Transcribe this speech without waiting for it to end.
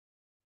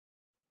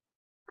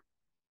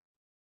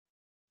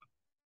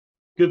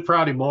Good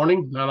Friday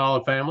morning, Mount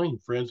Olive family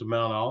and friends of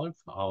Mount Olive.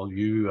 All of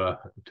you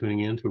tuning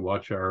in to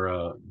watch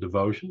our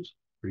devotions.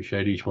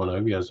 Appreciate each one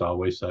of you, as I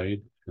always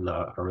say, and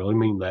I really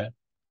mean that.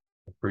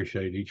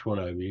 Appreciate each one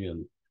of you,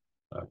 and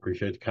I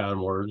appreciate the kind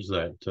words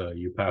that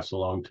you pass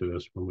along to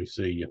us when we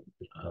see you.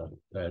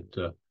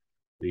 That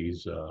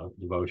these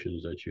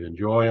devotions that you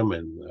enjoy them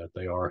and that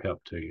they are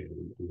help to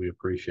you. We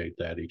appreciate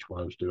that. Each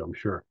one of us do, I'm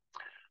sure.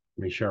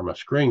 Let me share my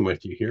screen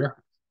with you here.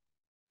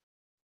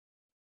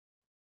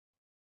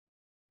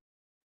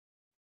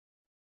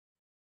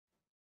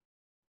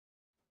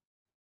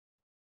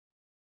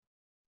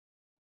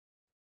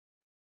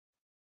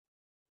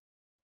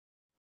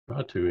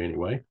 Try to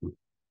anyway.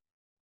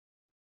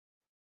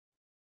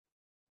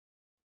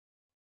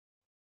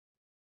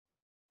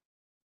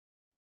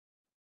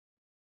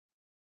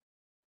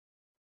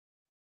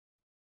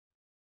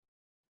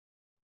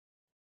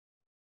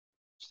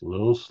 It's a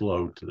little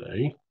slow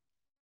today.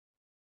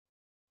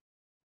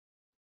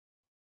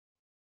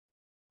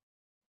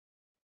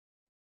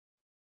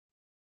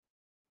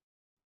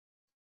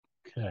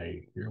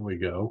 Okay, here we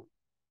go.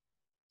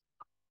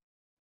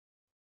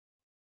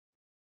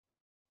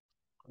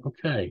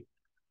 Okay.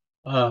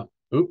 Uh,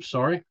 oops,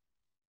 sorry.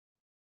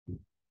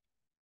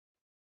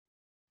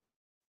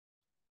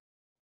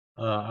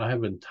 I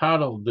have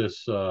entitled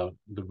this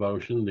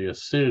devotion, The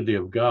Acidity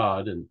of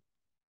God. And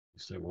you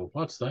say, well,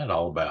 what's that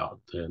all about?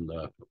 And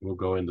we'll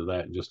go into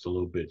that in just a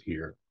little bit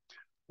here,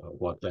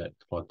 what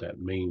that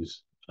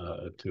means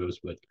to us.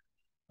 But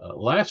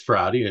last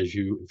Friday, if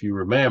you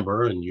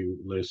remember and you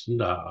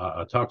listened,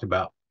 I talked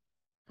about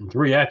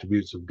three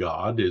attributes of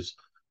God: His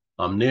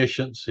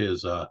omniscience,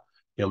 His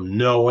Him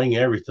knowing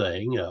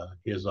everything,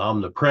 His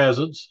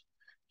omnipresence,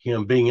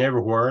 Him being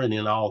everywhere and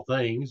in all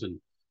things, and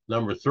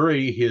number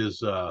three,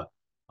 His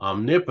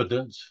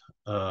omnipotence,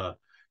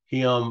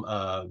 Him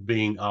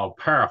being all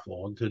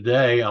powerful. And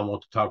today, I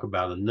want to talk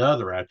about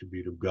another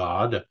attribute of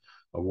God,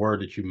 a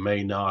word that you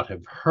may not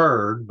have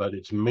heard, but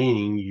its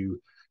meaning you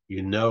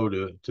know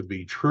to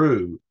be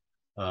true.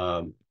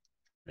 Um,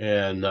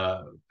 and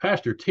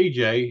Pastor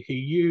TJ, he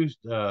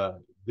used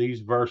these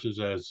verses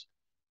as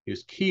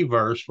his key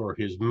verse for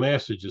his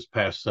message this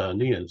past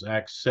Sunday. And it's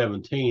Acts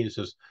 17. It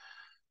says,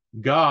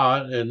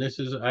 God, and this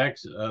is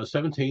Acts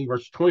 17,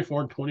 verses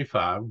 24 and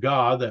 25,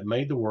 God that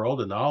made the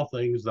world and all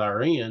things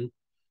therein,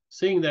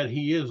 seeing that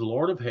he is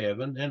Lord of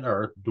heaven and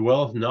earth,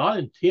 dwelleth not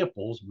in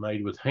temples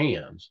made with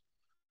hands,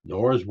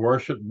 nor is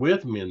worshipped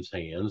with men's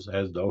hands,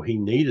 as though he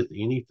needeth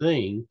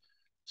anything,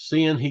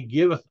 seeing he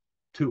giveth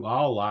to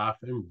all life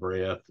and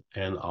breath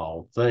and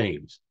all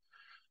things.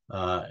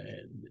 Uh,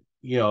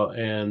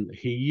 and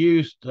he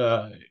used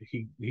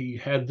he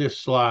had this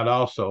slide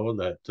also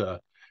that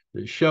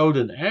showed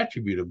an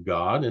attribute of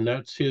God, and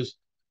that's his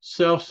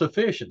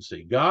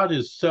self-sufficiency. God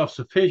is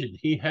self-sufficient;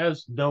 he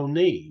has no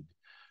need.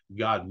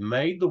 God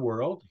made the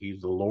world; he's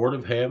the Lord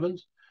of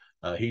heavens.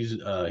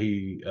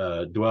 He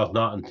dwells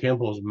not in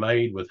temples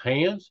made with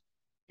hands.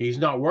 He's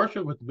not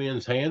worshipped with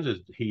men's hands.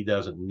 He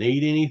doesn't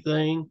need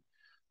anything,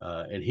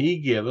 and He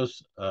give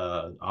us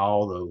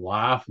all the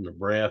life and the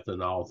breath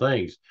and all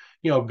things.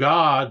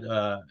 God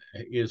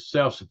is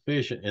self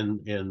sufficient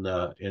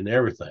in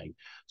everything.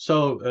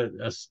 So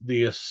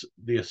the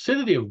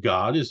acidity of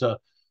God is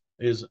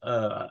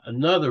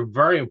another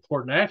very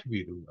important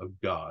attribute of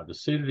God.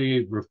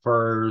 Acidity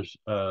refers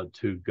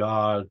to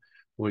God.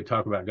 When we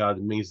talk about God,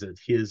 it means that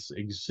His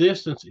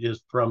existence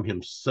is from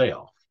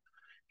Himself.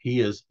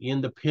 He is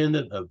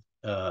independent of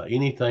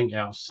anything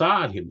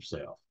outside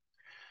Himself.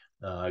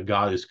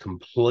 God is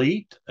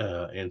complete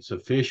and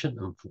sufficient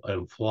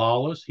and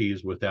flawless. He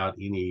is without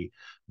any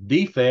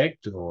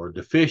defect or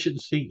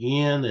deficiency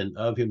in and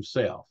of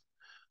Himself.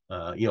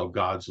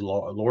 God's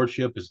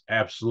lordship is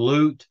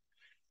absolute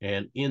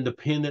and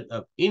independent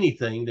of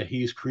anything that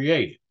He's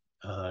created.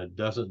 It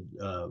doesn't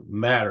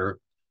matter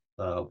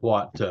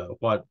what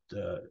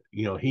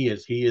He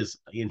is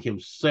in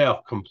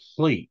Himself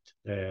complete,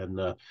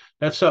 and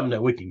that's something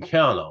that we can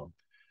count on.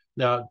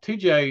 Now,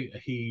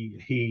 TJ,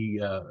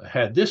 he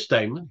had this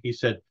statement. He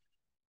said,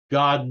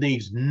 "God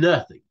needs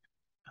nothing.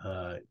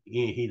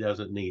 He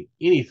doesn't need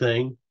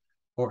anything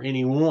or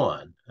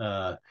anyone."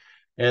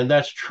 And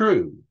that's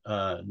true.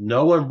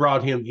 No one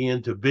brought him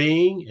into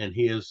being, and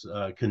his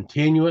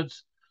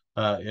continuance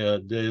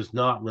is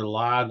not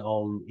relied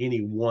on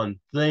any one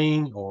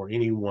thing or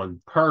any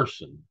one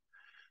person.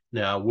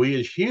 Now, we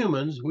as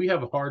humans, we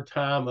have a hard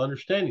time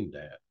understanding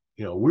that.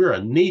 We're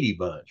a needy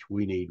bunch.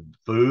 We need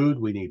food,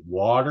 we need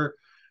water,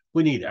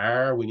 we need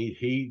air, we need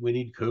heat, we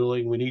need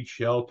cooling, we need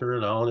shelter,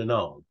 and on and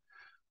on.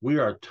 We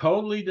are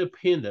totally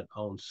dependent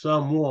on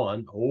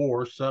someone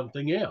or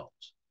something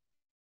else.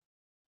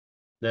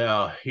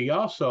 Now,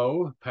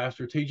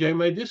 Pastor TJ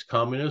made this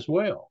comment as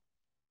well,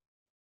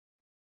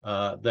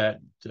 that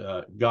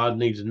God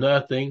needs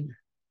nothing,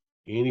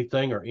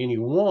 anything, or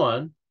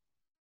anyone,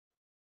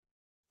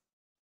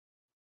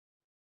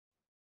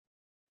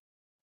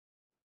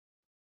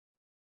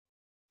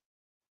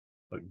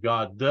 but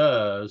God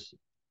does,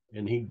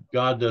 and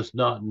God does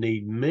not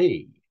need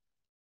me.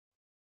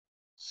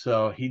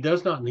 So he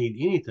does not need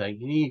anything,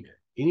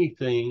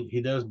 anything.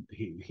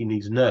 He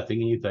needs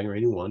nothing, anything, or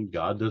anyone.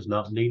 God does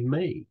not need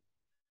me.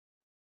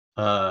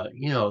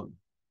 You know,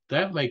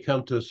 that may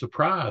come to a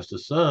surprise to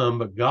some,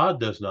 but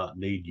God does not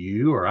need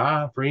you or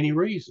I for any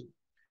reason.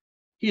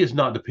 He is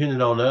not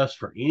dependent on us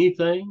for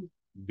anything.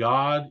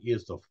 God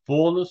is the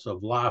fullness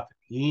of life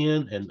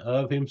in and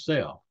of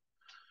himself.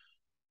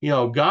 You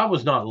know, God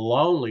was not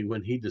lonely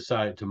when he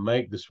decided to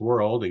make this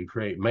world and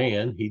create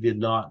man. He did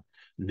not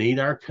need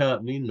our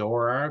company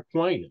nor our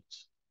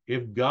acquaintance.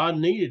 If God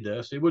needed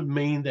us, it would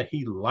mean that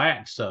he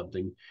lacked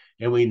something,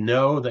 and we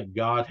know that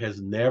God has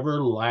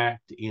never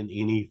lacked in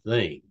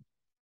anything.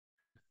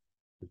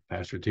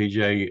 Pastor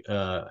TJ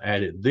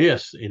added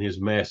this in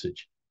his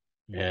message,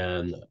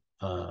 and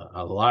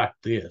I like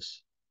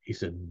this. He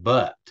said,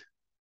 but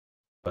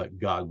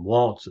God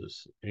wants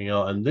us, you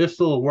know, and this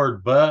little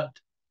word, but,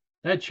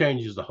 that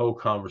changes the whole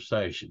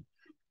conversation.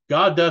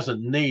 God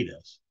doesn't need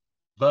us,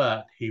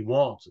 but he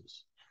wants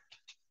us.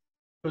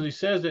 Because he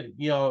says that,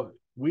 you know,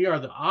 we are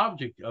the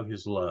object of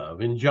his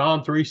love. In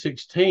John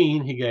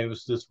 3:16, he gave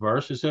us this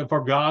verse. He said,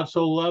 for God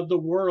so loved the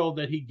world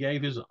that he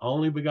gave his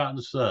only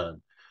begotten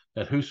son,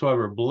 that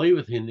whosoever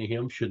believeth in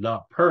him should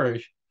not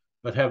perish,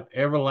 but have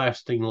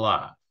everlasting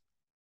life.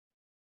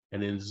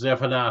 And in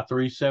Zephaniah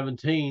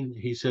 3:17,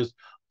 he says,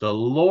 the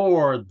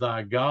Lord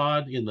thy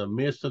God in the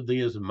midst of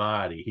thee is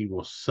mighty. He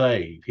will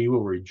save. He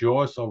will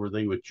rejoice over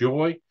thee with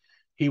joy.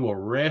 He will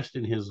rest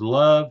in his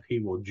love. He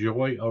will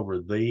joy over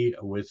thee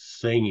with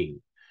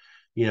singing.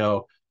 You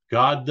know,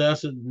 God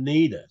doesn't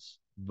need us,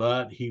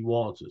 but he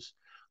wants us.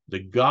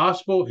 The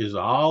gospel is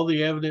all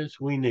the evidence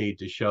we need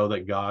to show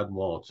that God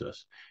wants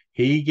us.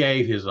 He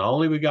gave his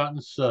only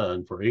begotten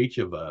son for each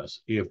of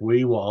us if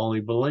we will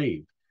only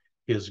believe.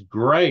 His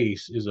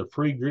grace is a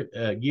free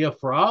gift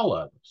for all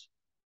of us.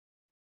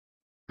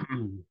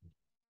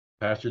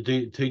 Pastor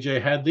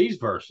TJ had these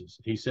verses.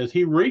 He says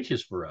he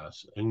reaches for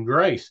us in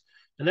grace.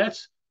 And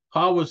that's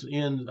Paul was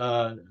in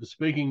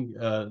speaking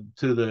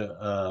to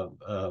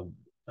the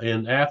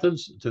in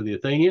Athens to the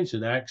Athenians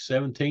in Acts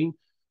 17,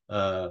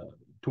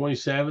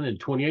 27 and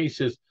 28. He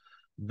says,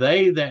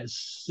 they that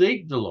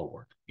seek the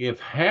Lord, if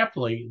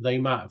haply they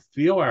might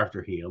feel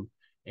after him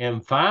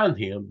and find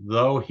him,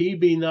 though he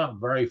be not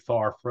very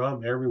far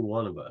from every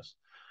one of us.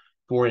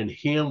 For in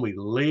him we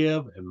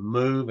live and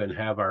move and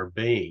have our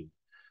being,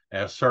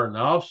 as certain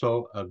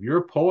also of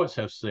your poets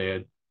have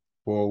said,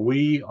 for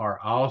we are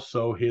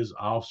also his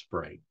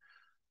offspring.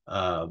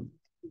 And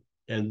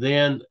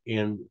then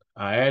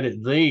I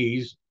added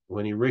these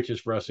when he reaches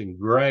for us in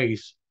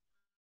grace,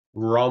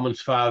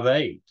 Romans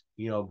 5:8.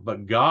 You know,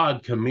 but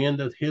God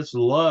commendeth his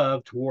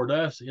love toward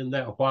us in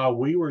that while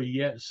we were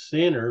yet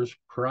sinners,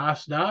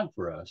 Christ died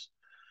for us.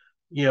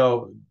 You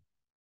know,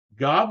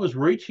 God was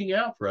reaching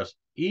out for us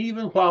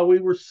even while we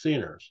were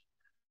sinners.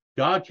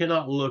 God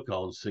cannot look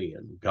on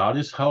sin. God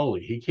is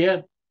holy. He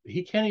can't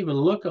even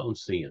look on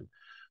sin.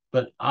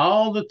 But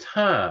all the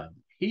time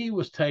he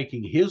was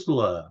taking his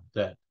love,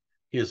 that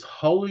his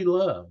holy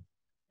love,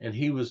 and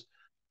he was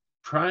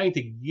trying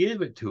to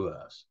give it to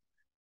us.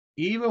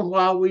 Even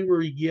while we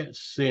were yet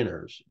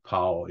sinners,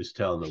 Paul is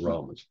telling the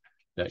Romans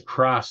that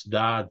Christ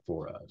died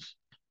for us.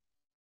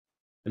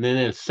 And then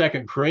in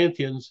 2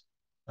 Corinthians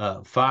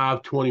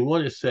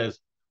 5:21, it says,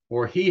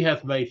 for he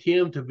hath made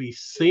him to be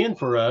sin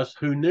for us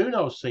who knew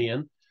no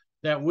sin,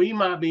 that we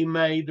might be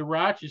made the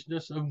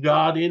righteousness of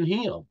God in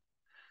him.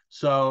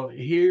 So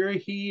here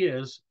he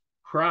is,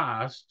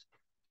 Christ,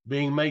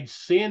 being made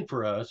sin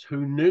for us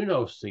who knew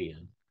no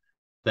sin,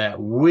 that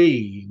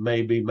we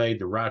may be made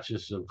the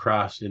righteousness of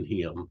Christ in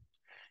him.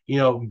 You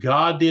know,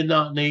 God did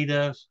not need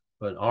us,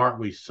 but aren't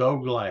we so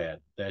glad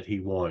that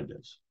he wanted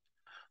us?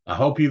 I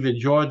hope you've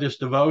enjoyed this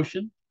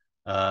devotion,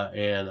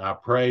 and I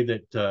pray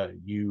that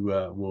you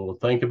will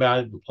think about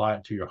it and apply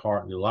it to your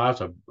heart and your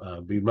lives.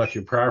 I'll be much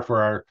in prayer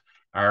for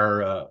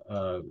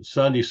our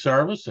Sunday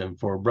service and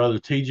for Brother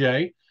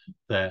TJ,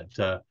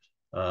 that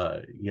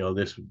you know,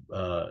 this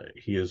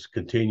he has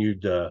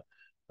continued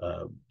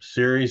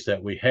series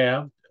that we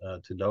have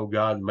to know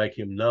God and make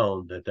him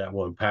known, that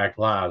will impact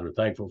lives. We're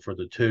thankful for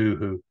the two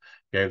who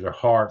gave their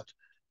heart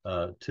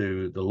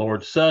to the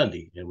Lord's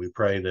Sunday, and we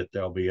pray that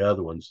there'll be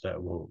other ones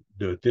that will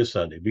do it this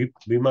Sunday.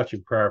 Be much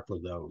in prayer for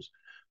those,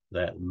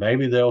 that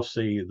maybe they'll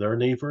see their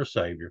need for a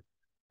Savior,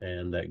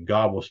 and that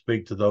God will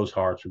speak to those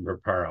hearts and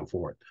prepare them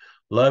for it.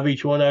 Love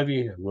each one of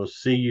you, and we'll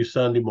see you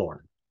Sunday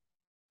morning.